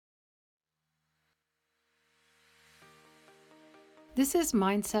This is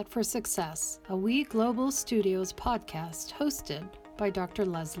Mindset for Success, a We Global Studios podcast hosted by Dr.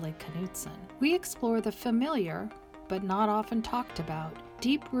 Leslie Knutson. We explore the familiar, but not often talked about,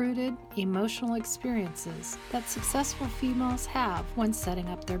 deep-rooted emotional experiences that successful females have when setting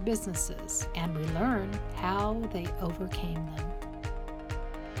up their businesses, and we learn how they overcame them.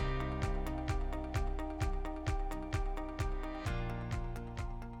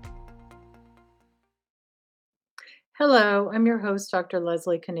 Hello, I'm your host, Dr.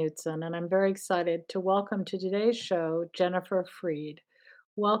 Leslie Knutson, and I'm very excited to welcome to today's show Jenifer Freed.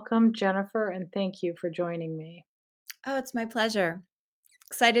 Welcome, Jenifer, and thank you for joining me. Oh, it's my pleasure.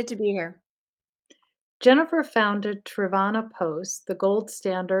 Excited to be here. Jenifer founded Trivana Post, the gold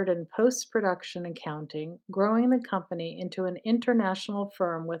standard in post production accounting, growing the company into an international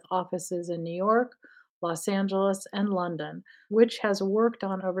firm with offices in New York, Los Angeles, and London, which has worked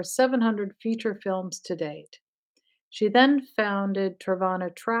on over 700 feature films to date. She then founded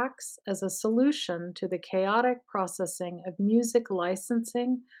Trivana Tracks as a solution to the chaotic processing of music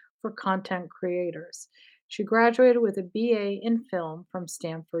licensing for content creators. She graduated with a BA in film from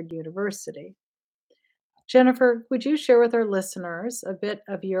Stanford University. Jenifer, would you share with our listeners a bit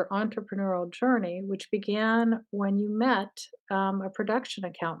of your entrepreneurial journey, which began when you met a production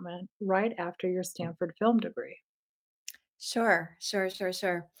accountant right after your Stanford film degree? Sure.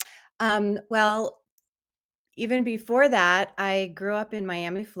 Well, even before that, I grew up in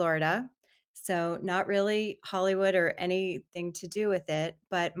Miami, Florida. So, not really Hollywood or anything to do with it,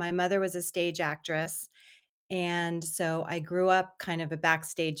 but my mother was a stage actress. And so I grew up kind of a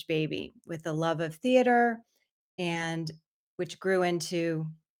backstage baby with a love of theater and which grew into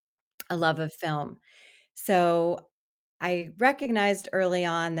a love of film. So I recognized early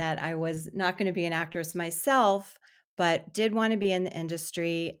on that I was not going to be an actress myself, but did want to be in the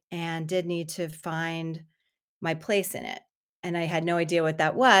industry and did need to find my place in it. And I had no idea what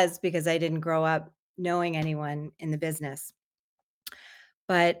that was because I didn't grow up knowing anyone in the business.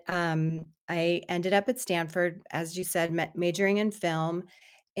 But I ended up at Stanford, as you said, majoring in film.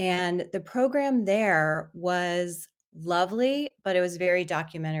 And the program there was lovely, but it was very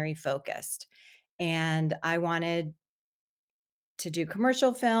documentary focused. And I wanted to do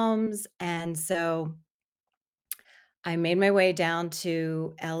commercial films, and so I made my way down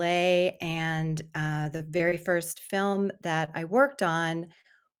to LA, and, the very first film that I worked on,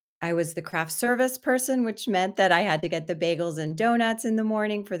 I was the craft service person, which meant that I had to get the bagels and donuts in the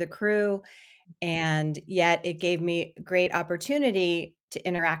morning for the crew, and yet it gave me great opportunity to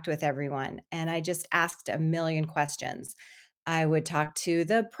interact with everyone, and I just asked a million questions. I would talk to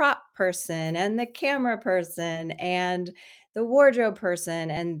the prop person and the camera person and the wardrobe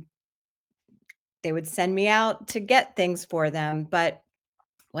person, and they would send me out to get things for them, but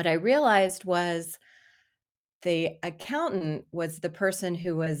what I realized was the accountant was the person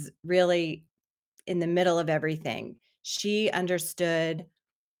who was really in the middle of everything. She understood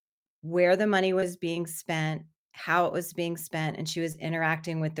where the money was being spent, how it was being spent, and she was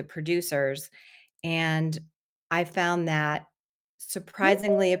interacting with the producers, and I found that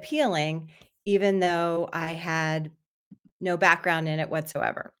surprisingly appealing, even though I had no background in it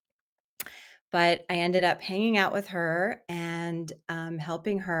whatsoever. But I ended up hanging out with her and,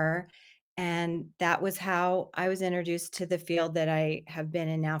 helping her, and that was how I was introduced to the field that I have been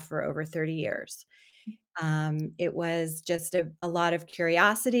in now for over 30 years. It was just a lot of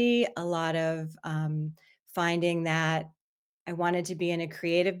curiosity, a lot of, finding that I wanted to be in a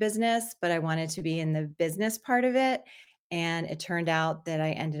creative business, but I wanted to be in the business part of it, and it turned out that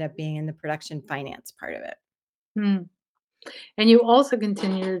I ended up being in the production finance part of it. Hmm. And you also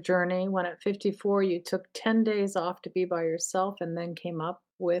continued your journey when at 54 you took 10 days off to be by yourself and then came up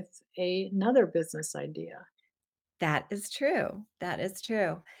with another business idea. That is true. That is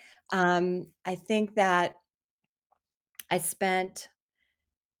true. I think that I spent,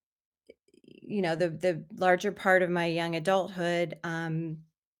 the larger part of my young adulthood, being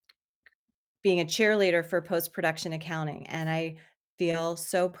a cheerleader for post-production accounting, and I feel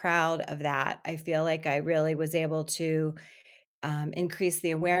so proud of that. I feel like I really was able to, increase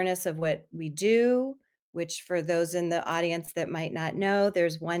the awareness of what we do, which for those in the audience that might not know,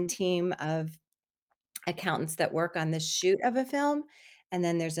 there's one team of accountants that work on the shoot of a film, and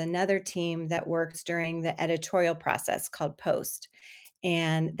then there's another team that works during the editorial process called post.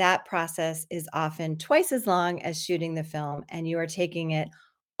 And that process is often twice as long as shooting the film, and you are taking it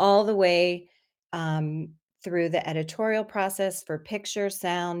all the way through the editorial process for picture,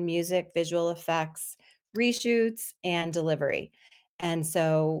 sound, music, visual effects, reshoots, and delivery. And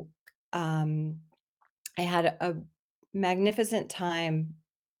so um, I had a magnificent time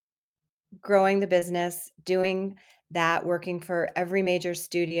growing the business, doing that working for every major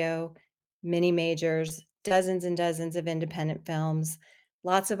studio, mini majors, dozens and dozens of independent films,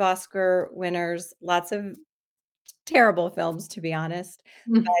 lots of Oscar winners, lots of terrible films, to be honest,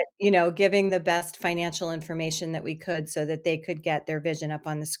 Mm. giving the best financial information that we could so that they could get their vision up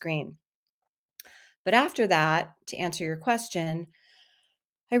on the screen. But after that, to answer your question,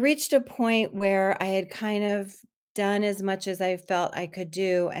 I reached a point where I had kind of done as much as I felt I could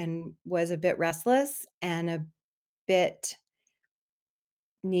do and was a bit restless and a bit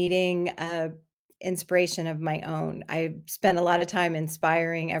needing a inspiration of my own. I spent a lot of time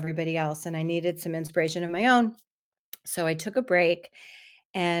inspiring everybody else, and I needed some inspiration of my own. So I took a break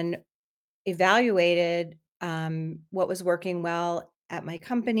and evaluated, what was working well at my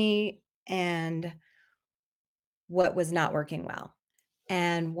company and what was not working well.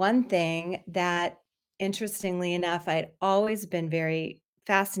 And one thing that, interestingly enough, I'd always been very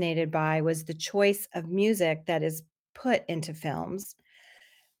fascinated by was the choice of music that is put into films.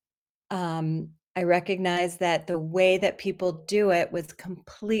 I recognized that the way that people do it was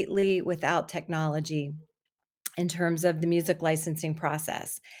completely without technology in terms of the music licensing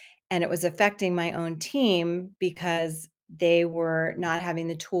process. And it was affecting my own team because they were not having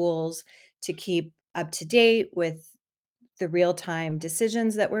the tools to keep up to date with the real-time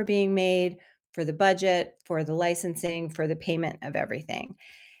decisions that were being made for the budget, for the licensing, for the payment of everything.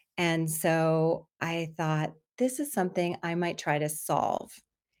 And so I thought, this is something I might try to solve.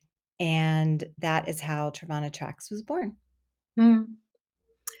 And that is how Travana Tracks was born. Mm.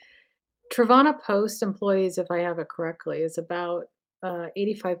 Trivana Post employees, if I have it correctly, is about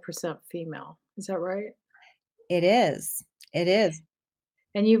 85% female. Is that right? It is. It is.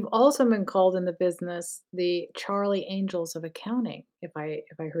 And you've also been called in the business the Charlie Angels of accounting, if I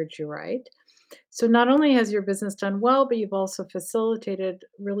heard you right. So not only has your business done well, but you've also facilitated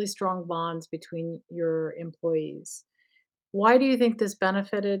really strong bonds between your employees. Why do you think this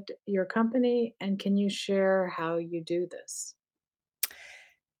benefited your company? And can you share how you do this?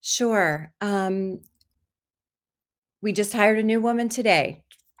 Sure. We just hired a new woman today,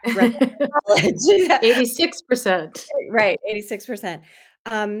 right out of college. 86%. Right, 86%.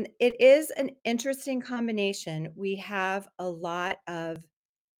 It is an interesting combination. We have a lot of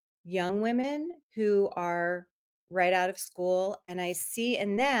young women who are right out of school, and I see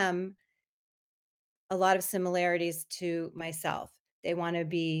in them a lot of similarities to myself. They wanna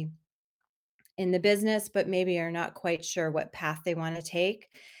be in the business, but maybe are not quite sure what path they wanna take.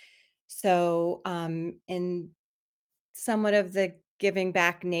 So, in somewhat of the giving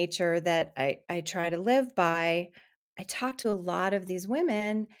back nature that I try to live by, I talk to a lot of these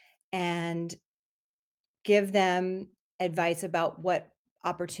women and give them advice about what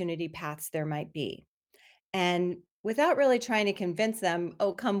opportunity paths there might be. And without really trying to convince them,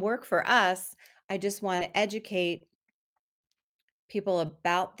 "Oh, come work for us," I just want to educate people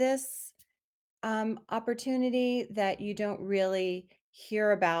about this opportunity that you don't really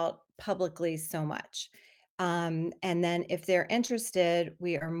hear about publicly so much. And then if they're interested,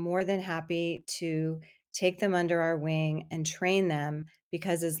 we are more than happy to take them under our wing and train them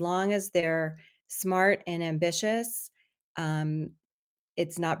because as long as they're smart and ambitious, um,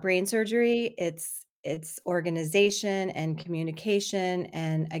 it's not brain surgery, it's organization and communication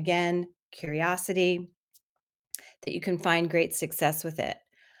and again, curiosity that you can find great success with it.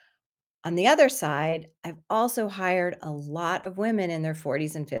 On the other side, I've also hired a lot of women in their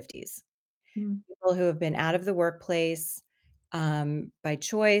 40s and 50s, Mm, people who have been out of the workplace, by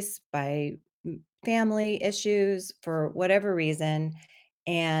choice, by family issues, for whatever reason,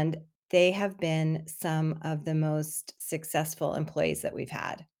 and they have been some of the most successful employees that we've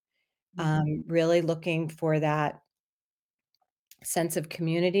had. mhm, Really looking for that sense of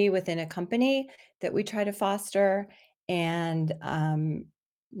community within a company that we try to foster and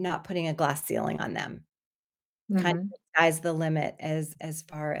not putting a glass ceiling on them. Kind mhm. of sky's the limit as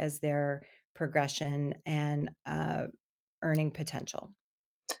far as their progression and, earning potential.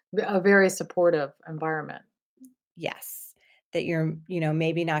 A very supportive environment. Yes, that you're,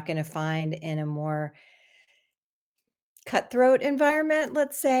 maybe not gonna find in a more cutthroat environment,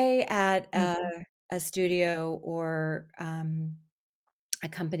 let's say, at Mhm, a studio or, a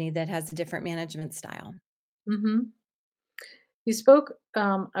company that has a different management style. mhm. You spoke,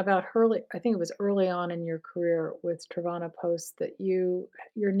 about early I think it was early on in your career with Travana Post that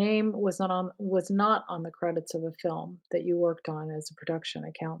your name was not on the credits of a film that you worked on as a production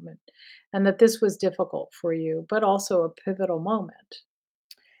accountant, and that this was difficult for you, but also a pivotal moment.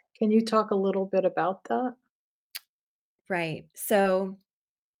 Can you talk a little bit about that? Right. So,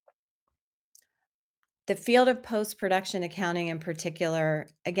 the field of post-production accounting in particular,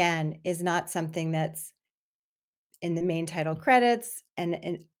 again, is not something that's in the main title credits,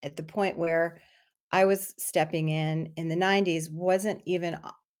 and at the point where I was stepping in the '90s wasn't even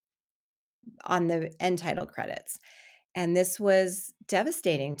on the end title credits, and this was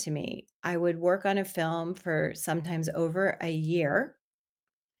devastating to me. I would work on a film for sometimes over a year,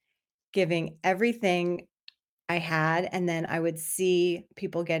 giving everything I had, and then I would see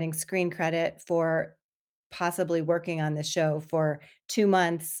people getting screen credit for possibly working on the show for 2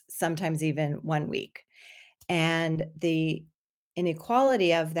 months, sometimes even 1 week, and the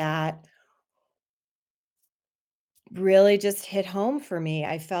inequality of that really just hit home for me.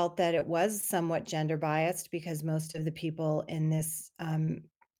 I felt that it was somewhat gender biased because most of the people in this,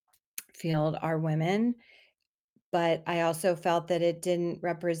 field are women, but I also felt that it didn't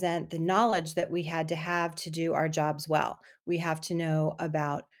represent the knowledge that we had to have to do our jobs well. We have to know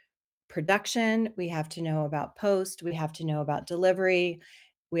about production, we have to know about post, we have to know about delivery,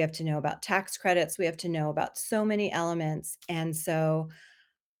 we have to know about tax credits, we have to know about so many elements, and so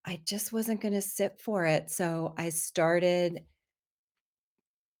I just wasn't gonna sit for it, so I started,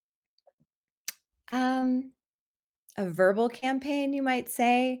 um, a verbal campaign, you might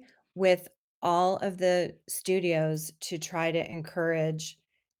say, with all of the studios to try to encourage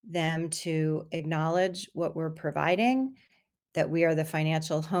them to acknowledge what we're providing, that we are the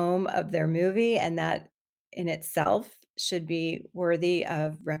financial home of their movie, and that in itself should be worthy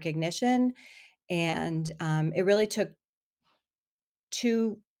of recognition. And it really took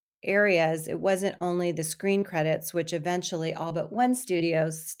two areas. It wasn't only the screen credits, which eventually all but one studio,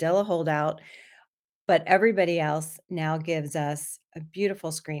 still a holdout, but everybody else now gives us a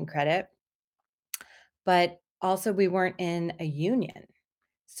beautiful screen credit. But also, we weren't in a union.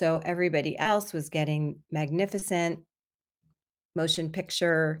 So everybody else was getting magnificent motion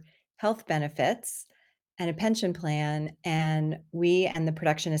picture health benefits and a pension plan, and we and the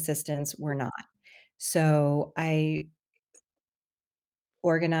production assistants were not. So I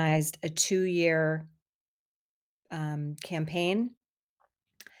organized a 2-year campaign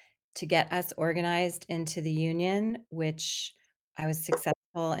to get us organized into the union, which I was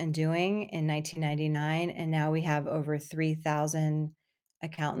successful in doing in 1999, and now we have over 3,000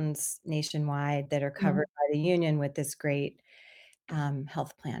 accountants nationwide that are Mhm. covered by the union with this great,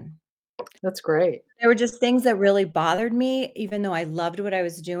 health plan. That's great. There were just things that really bothered me, even though I loved what I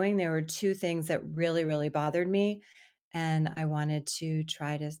was doing, there were 2 things that really, really bothered me, and I wanted to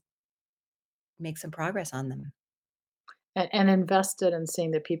try to make some progress on them. And invested in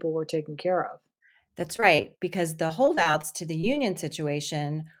seeing that people were taken care of. That's right, because the holdouts to the union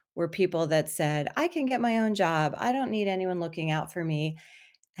situation were people that said, "I can get my own job. I don't need anyone looking out for me."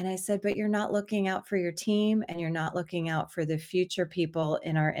 And I said, "But you're not looking out for your team, and you're not looking out for the future people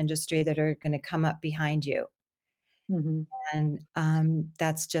in our industry that are gonna come up behind you." Mhm, And,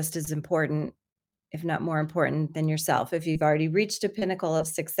 that's just as important, if not more important than yourself. If you've already reached a pinnacle of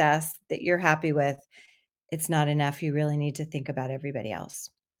success that you're happy with, it's not enough. You really need to think about everybody else.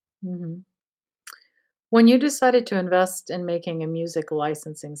 mhm. When you decided to invest in making a music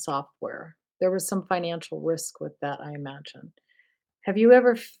licensing software, there was some financial risk with that, I imagine. Have you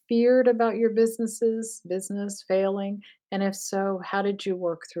ever feared about your business failing? And if so, how did you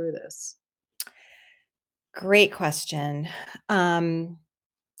work through this? Great question. Um,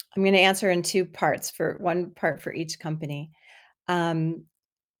 I'm gonna answer in 2 parts, for 1 part for each company. Um,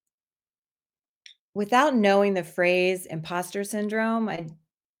 Without knowing the phrase imposter syndrome, I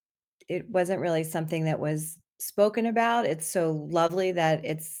it wasn't really something that was spoken about. It's so lovely that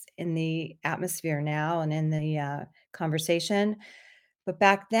it's in the atmosphere now and in the, conversation. But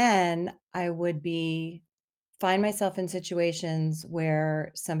back then, I would be find myself in situations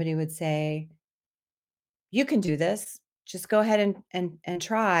where somebody would say, "You can do this. Just go ahead and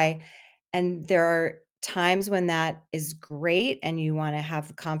try." And there are times when that is great and you wanna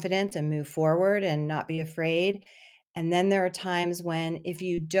have confidence and move forward and not be afraid. And then there are times when if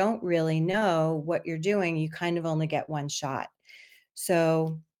you don't really know what you're doing, you kind of only get 1 shot.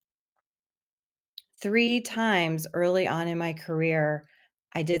 So 3 times early on in my career,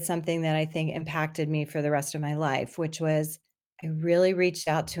 I did something that I think impacted me for the rest of my life, which was I really reached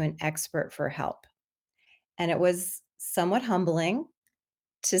out to an expert for help. And it was somewhat humbling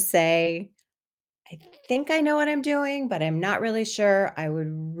to say, "I think I know what I'm doing, but I'm not really sure. I would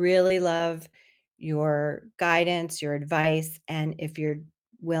really love your guidance, your advice, and if you're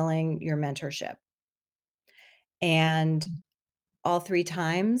willing, your mentorship." And all 3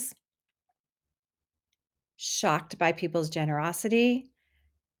 times, shocked by people's generosity,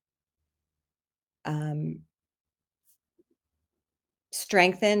 um,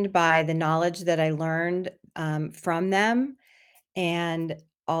 strengthened by the knowledge that I learned, from them, and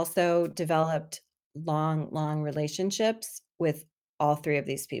also developed long, long relationships with all 3 of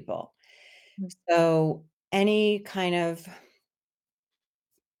these people. Mm, So, any kind of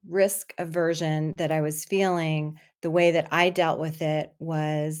risk aversion that I was feeling, the way that I dealt with it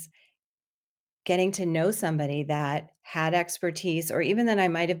was getting to know somebody that had expertise or even that I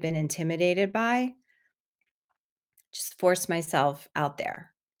might have been intimidated by, just forced myself out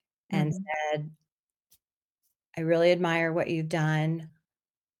there and mhm, said, "I really admire what you've done.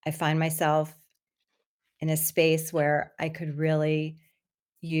 I find myself in a space where I could really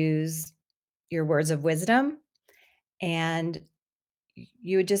use your words of wisdom, and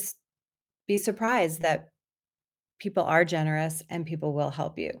you would just be surprised that people are generous and people will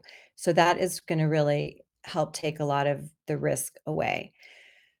help you." So that is gonna really help take a lot of the risk away.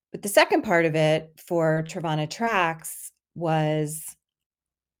 But the second part of it for Trevana Tracks was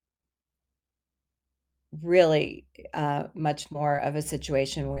really, much more of a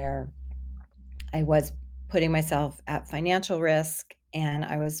situation where I was putting myself at financial risk, and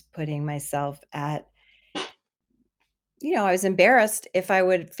I was putting myself at I was embarrassed if I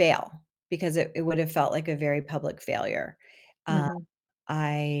would fail because it would have felt like a very public failure. Uh, mhm,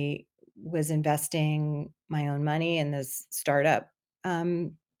 I was investing my own money in this startup,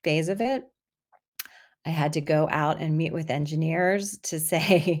 phase of it. I had to go out and meet with engineers to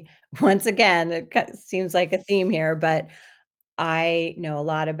say once again, it seems like a theme here, but I know a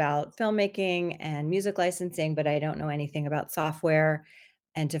lot about filmmaking and music licensing, but I don't know anything about software,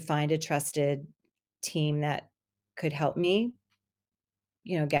 and to find a trusted team that could help me,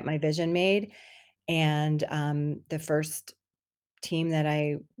 get my vision made. And, the first team that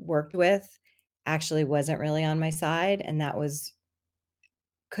I worked with actually wasn't really on my side, and that was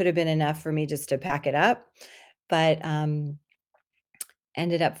could have been enough for me just to pack it up, but,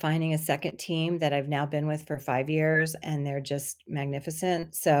 ended up finding a second team that I've now been with for 5 years, and they're just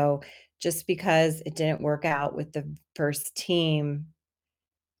magnificent. So, just because it didn't work out with the first team,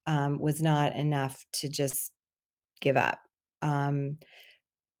 was not enough to just give up. Um,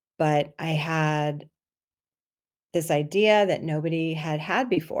 but I had this idea that nobody had had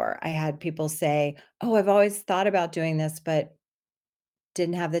before. I had people say, "Oh, I've always thought about doing this, but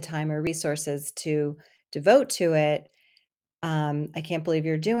didn't have the time or resources to devote to it. I can't believe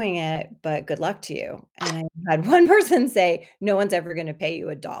you're doing it, but good luck to you." And I had one person say, "No one's ever gonna pay you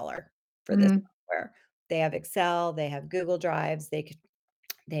 $1 for this mm, software." They have Excel, they have Google Drives,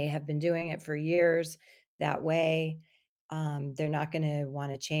 they have been doing it for years that way. They're not gonna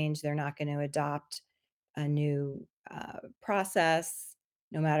wanna change, they're not gonna adopt a new, process,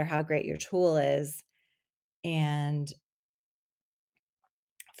 no matter how great your tool is, and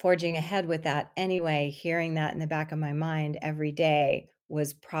forging ahead with that anyway, hearing that in the back of my mind every day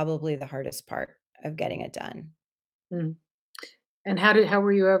was probably the hardest part of getting it done. mm. And how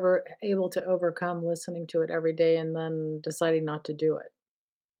were you ever able to overcome listening to it every day and then deciding not to do it?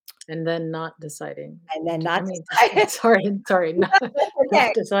 And then not deciding And then to I not mean, decide. sorry, not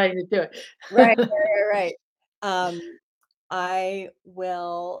Okay. deciding to do Right, it. right, right, right. I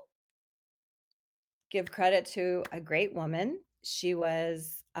will give credit to a great woman. She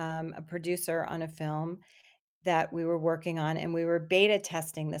was, a producer on a film that we were working on, and we were beta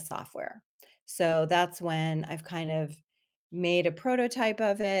testing the software. So that's when I've kind of made a prototype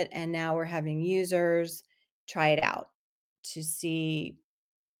of it, and now we're having users try it out to see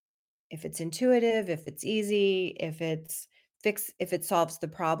if it's intuitive, if it's easy, if it solves the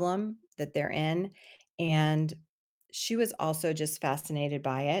problem that they're in. And she was also just fascinated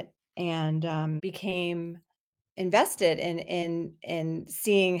by it and became invested in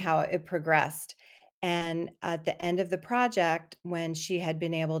seeing how it progressed. And at the end of the project, when she had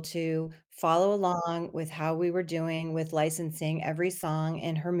been able to follow along with how we were doing with licensing every song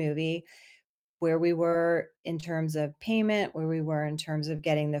in her movie, where we were in terms of payment, where we were in terms of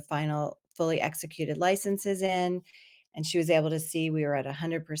getting the final fully executed licenses in, and she was able to see we were at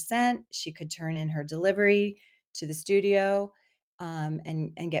 100%. She could turn in her delivery to the studio,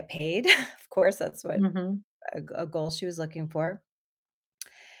 and get paid. Of course, that's what Mhm, a goal she was looking for.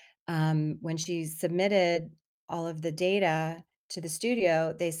 When she submitted all of the data to the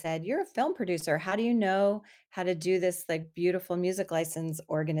studio, they said, "You're a film producer. How do you know how to do this like beautiful music license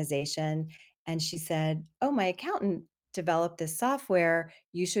organization?" And she said, "Oh, my accountant developed this software.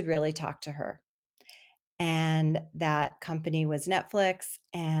 You should really talk to her." And that company was Netflix,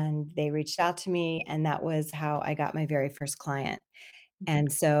 and they reached out to me, and that was how I got my very first client. mhm,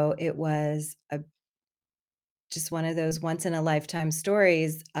 And so it was just one of those once in a lifetime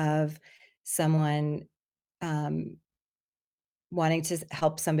stories of someone, um, wanting to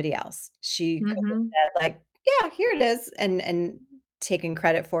help somebody else. She could mhm, have said like, "Yeah, here it is," and taken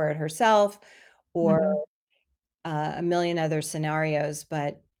credit for it herself, or Mhm. a million other scenarios,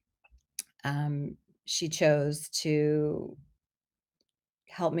 but she chose to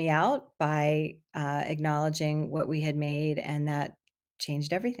help me out by acknowledging what we had made, and that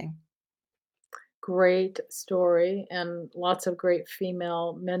changed everything. Great story and lots of great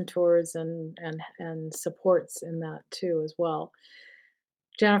female mentors and supports in that too as well.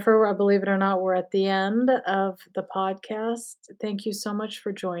 Jennifer, believe it or not, we're at the end of the podcast. Thank you so much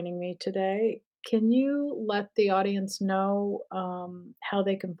for joining me today. Can you let the audience know how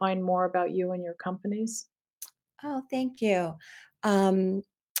they can find more about you and your companies? Oh, thank you. Um,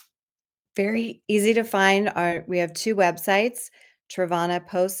 Very easy to find. We have two websites,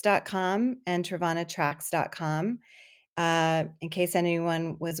 travanapost.com and travanatracks.com. In case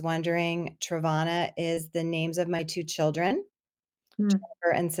anyone was wondering, Travana is the names of my two children, Mm,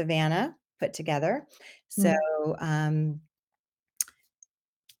 Jennifer and Savannah, put together. So, mm. um,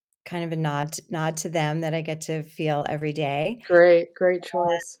 kind of a nod to them that I get to feel every day. Great, great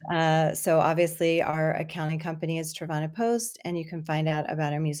choice. So obviously our accounting company is Travana Post, and you can find out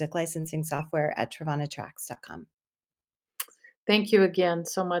about our music licensing software at travanatracks.com. Thank you again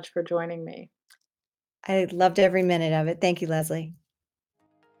so much for joining me. I loved every minute of it. Thank you, Leslie.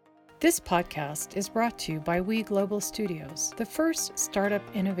 This podcast is brought to you by We Global Studios, the first startup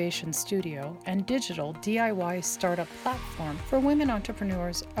innovation studio and digital DIY startup platform for women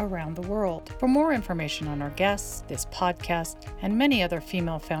entrepreneurs around the world. For more information on our guests, this podcast, and many other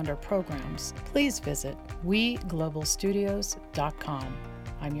female founder programs, please visit weglobalstudios.com.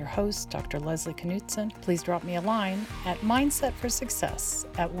 I'm your host, Dr. Leslie Knutson. Please drop me a line at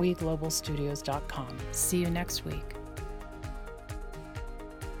mindsetforsuccess@weglobalstudios.com. See you next week.